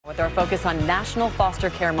With our focus on National Foster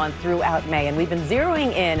Care Month throughout May, and we've been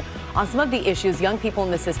zeroing in on some of the issues young people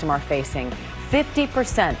in the system are facing.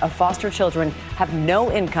 50% of foster children have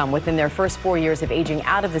no income within their first 4 years of aging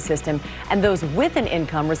out of the system, and those with an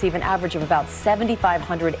income receive an average of about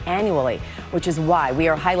 $7,500 annually, which is why we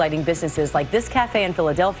are highlighting businesses like this cafe in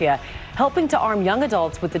Philadelphia, helping to arm young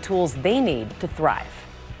adults with the tools they need to thrive.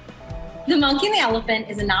 The Monkey and the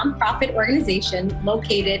Elephant is a nonprofit organization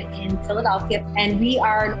located in Philadelphia, and we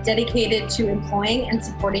are dedicated to employing and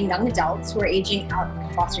supporting young adults who are aging out of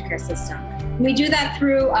the foster care system. We do that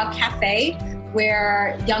through a cafe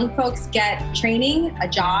where young folks get training, a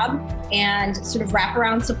job, and sort of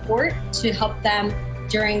wraparound support to help them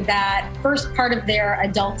during that first part of their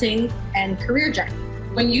adulting and career journey.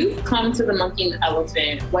 When you come to the Monkey and the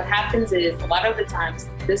Elephant, what happens is a lot of the times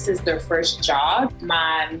this is their first job.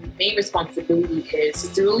 My main responsibility is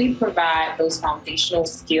to really provide those foundational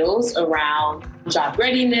skills around job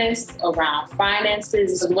readiness, around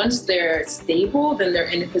finances. Once they're stable, then they're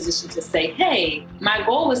in a position to say, hey, my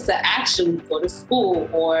goal is to actually go to school,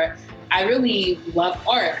 or I really love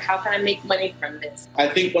art. How can I make money from this? I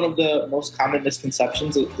think one of the most common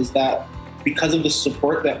misconceptions is that because of the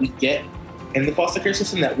support that we get in the foster care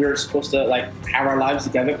system, that we're supposed to have our lives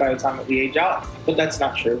together by the time that we age out, but that's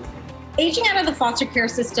not true. Aging out of the foster care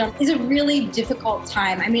system is a really difficult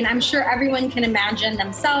time. I mean, I'm sure everyone can imagine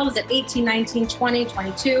themselves at 18, 19, 20,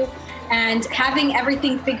 22, and having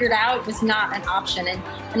everything figured out was not an option.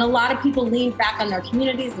 And a lot of people leaned back on their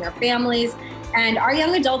communities and their families, and our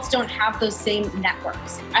young adults don't have those same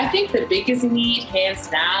networks. I think the biggest need, hands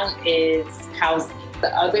down, is housing.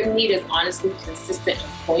 The other need is honestly consistent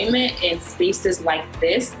employment in spaces like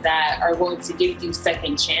this that are going to give you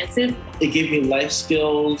second chances. It gave me life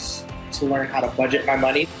skills to learn how to budget my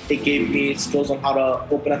money. It gave me skills on how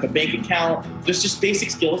to open up a bank account. There's just basic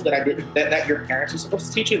skills that that your parents are supposed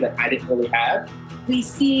to teach you that I didn't really have. We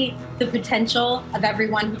see the potential of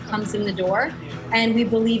everyone who comes in the door, and we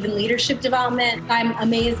believe in leadership development. I'm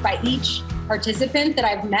amazed by each participant that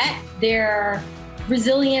I've met. Their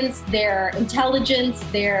resilience, their intelligence,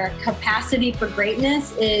 their capacity for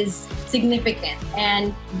greatness is significant,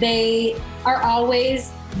 and they are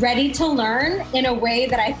always ready to learn in a way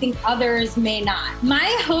that I think others may not. My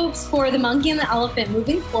hopes for the Monkey and the Elephant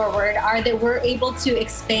moving forward are that we're able to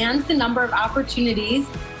expand the number of opportunities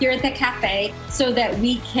here at the cafe so that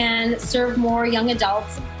we can serve more young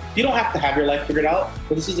adults. You don't have to have your life figured out,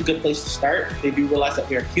 but this is a good place to start. They do realize that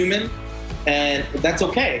we are human, and that's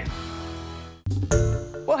okay.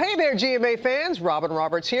 Well, hey there, GMA fans. Robin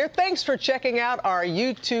Roberts here. Thanks for checking out our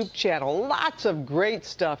YouTube channel. Lots of great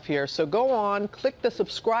stuff here. So go on, click the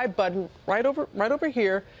subscribe button right over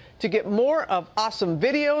here to get more of awesome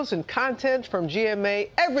videos and content from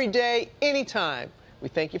GMA every day, anytime. We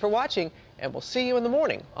thank you for watching, and we'll see you in the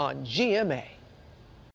morning on GMA.